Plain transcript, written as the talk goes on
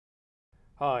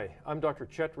Hi, I'm Dr.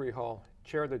 Chet Rihal,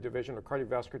 Chair of the Division of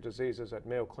Cardiovascular Diseases at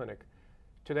Mayo Clinic.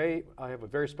 Today, I have a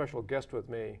very special guest with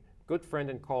me, good friend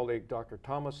and colleague, Dr.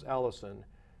 Thomas Allison,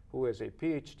 who is a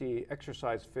PhD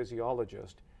exercise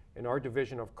physiologist in our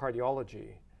Division of Cardiology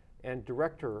and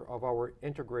Director of our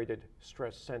Integrated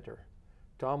Stress Center.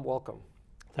 Tom, welcome.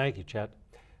 Thank you, Chet.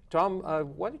 Tom,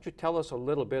 why don't you tell us a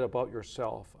little bit about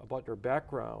yourself, about your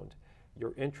background,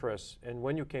 your interests, and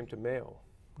when you came to Mayo?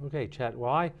 Okay, Chet.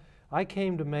 Well, I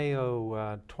came to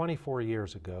Mayo 24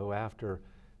 years ago after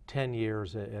 10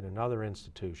 years at another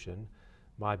institution.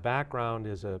 My background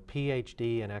is a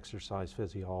PhD in exercise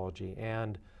physiology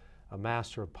and a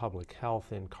Master of Public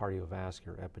Health in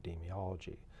cardiovascular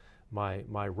epidemiology.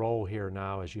 My role here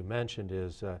now, as you mentioned,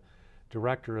 is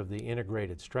Director of the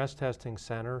Integrated Stress Testing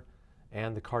Center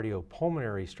and the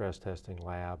Cardiopulmonary Stress Testing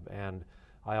Lab, and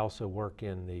I also work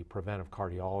in the Preventive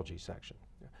Cardiology section.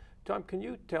 Tom, can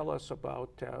you tell us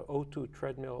about O2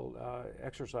 treadmill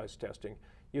exercise testing?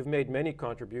 You've made many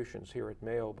contributions here at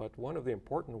Mayo, but one of the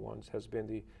important ones has been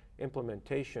the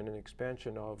implementation and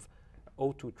expansion of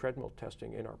O2 treadmill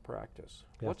testing in our practice.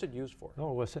 Yes. What's it used for?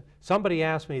 Oh, well, somebody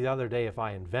asked me the other day if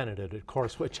I invented it, of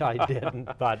course, which I didn't,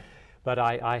 but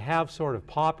I have sort of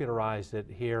popularized it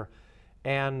here.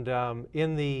 And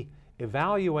in the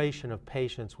evaluation of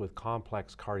patients with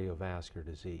complex cardiovascular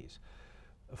disease,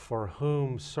 for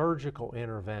whom surgical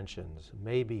interventions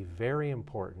may be very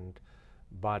important,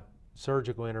 but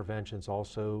surgical interventions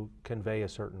also convey a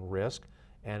certain risk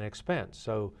and expense.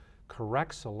 So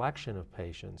correct selection of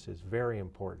patients is very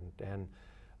important. And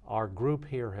our group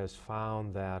here has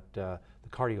found that the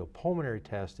cardiopulmonary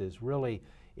test is really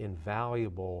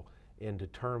invaluable in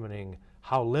determining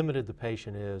how limited the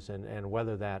patient is and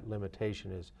whether that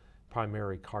limitation is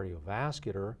primary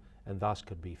cardiovascular and thus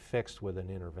could be fixed with an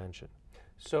intervention.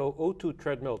 So O2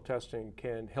 treadmill testing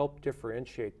can help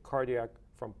differentiate cardiac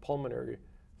from pulmonary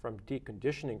from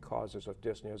deconditioning causes of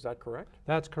dyspnea. Is that correct?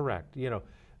 That's correct. You know,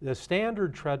 the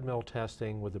standard treadmill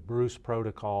testing with the Bruce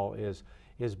protocol is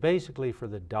basically for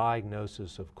the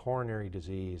diagnosis of coronary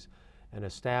disease and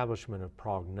establishment of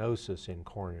prognosis in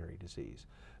coronary disease.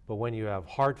 But when you have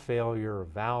heart failure,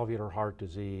 valvular heart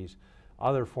disease,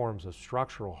 other forms of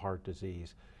structural heart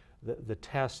disease, the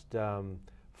test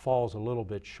falls a little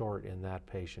bit short in that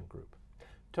patient group.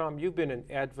 Tom, you've been an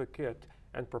advocate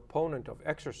and proponent of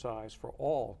exercise for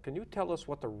all. Can you tell us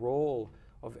what the role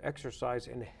of exercise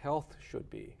in health should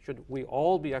be? Should we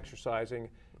all be exercising?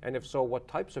 And if so, what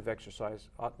types of exercise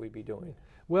ought we be doing?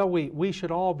 Well, we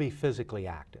should all be physically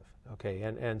active, okay?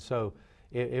 And so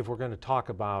if we're going to talk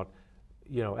about,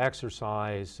 you know,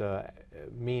 exercise,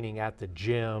 meaning at the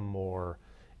gym or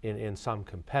in some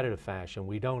competitive fashion,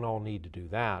 we don't all need to do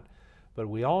that. But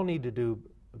we all need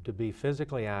to be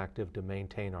physically active to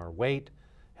maintain our weight,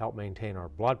 help maintain our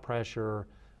blood pressure,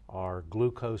 our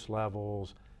glucose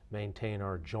levels, maintain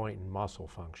our joint and muscle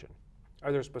function.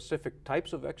 Are there specific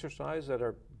types of exercise that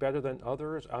are better than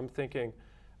others? I'm thinking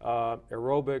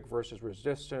aerobic versus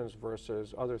resistance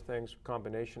versus other things,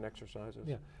 combination exercises.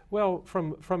 Yeah. Well,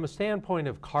 from a standpoint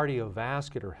of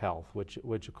cardiovascular health, which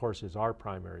of course is our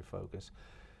primary focus,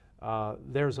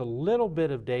 there's a little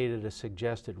bit of data to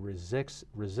suggest that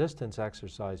resistance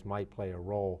exercise might play a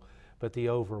role, but the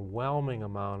overwhelming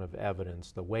amount of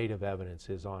evidence, the weight of evidence,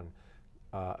 is on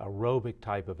aerobic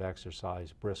type of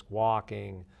exercise, brisk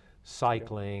walking,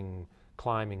 cycling,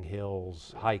 climbing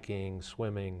hills, hiking,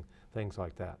 swimming, things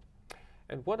like that.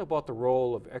 And what about the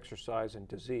role of exercise in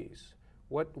disease?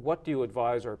 What do you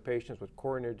advise our patients with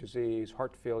coronary disease,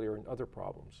 heart failure, and other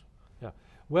problems? Yeah.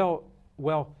 Well,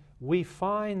 we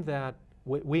find that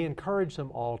we encourage them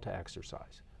all to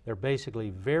exercise. There are basically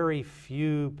very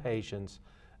few patients,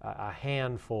 a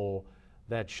handful,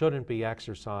 that shouldn't be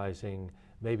exercising,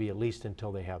 maybe at least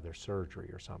until they have their surgery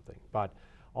or something. But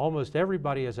almost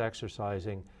everybody is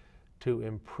exercising to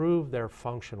improve their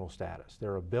functional status,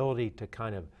 their ability to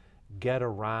kind of get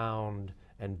around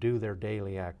and do their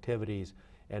daily activities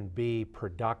and be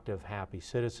productive, happy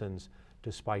citizens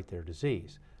despite their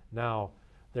disease. Now,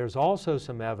 there's also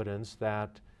some evidence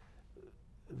that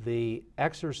the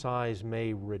exercise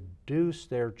may reduce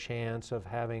their chance of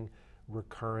having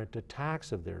recurrent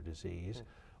attacks of their disease,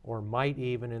 or might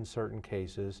even in certain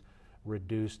cases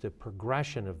reduce the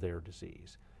progression of their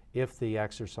disease. If the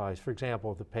exercise, for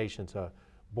example, if the patient's a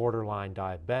borderline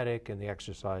diabetic and the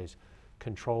exercise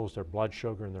controls their blood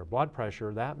sugar and their blood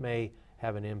pressure, that may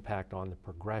have an impact on the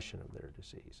progression of their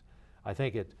disease.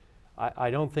 I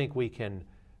don't think we can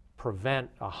prevent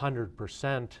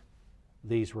 100%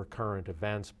 these recurrent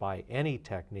events by any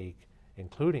technique,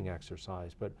 including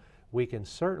exercise, but we can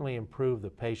certainly improve the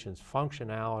patient's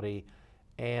functionality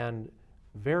and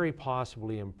very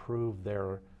possibly improve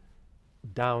their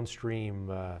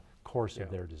downstream course of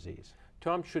their disease.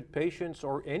 Tom, should patients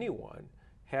or anyone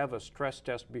have a stress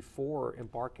test before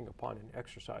embarking upon an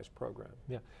exercise program?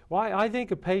 Yeah. Well, I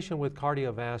think a patient with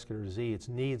cardiovascular disease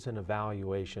needs an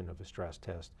evaluation of a stress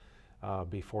test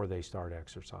before they start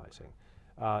exercising.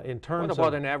 In terms What about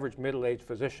of an average middle-aged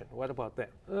physician? What about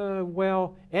them?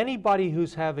 well, anybody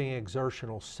who's having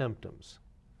exertional symptoms.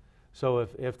 So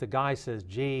if the guy says,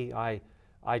 gee,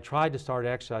 I tried to start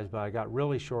exercise, but I got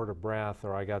really short of breath,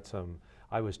 or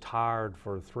I was tired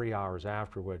for 3 hours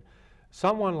afterward,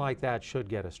 someone like that should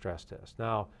get a stress test.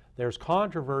 Now, there's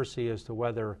controversy as to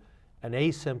whether an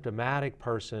asymptomatic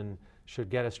person should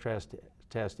get a stress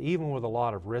test, even with a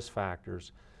lot of risk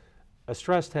factors. A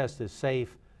stress test is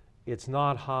safe. It's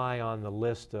not high on the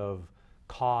list of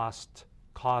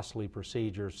costly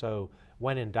procedures, so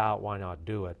when in doubt, why not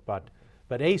do it? But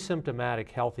asymptomatic,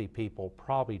 healthy people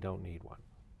probably don't need one.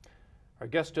 Our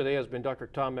guest today has been Dr.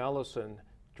 Tom Allison,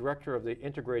 Director of the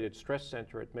Integrated Stress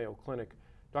Center at Mayo Clinic.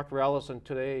 Dr. Allison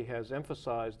today has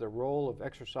emphasized the role of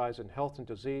exercise in health and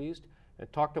disease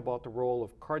and talked about the role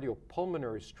of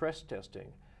cardiopulmonary stress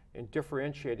testing in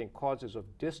differentiating causes of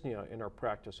dyspnea in our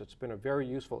practice. It's been a very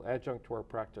useful adjunct to our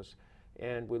practice,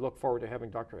 and we look forward to having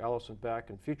Dr. Allison back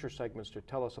in future segments to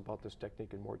tell us about this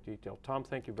technique in more detail. Tom,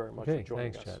 thank you very much for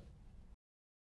joining us. Thanks, Chet.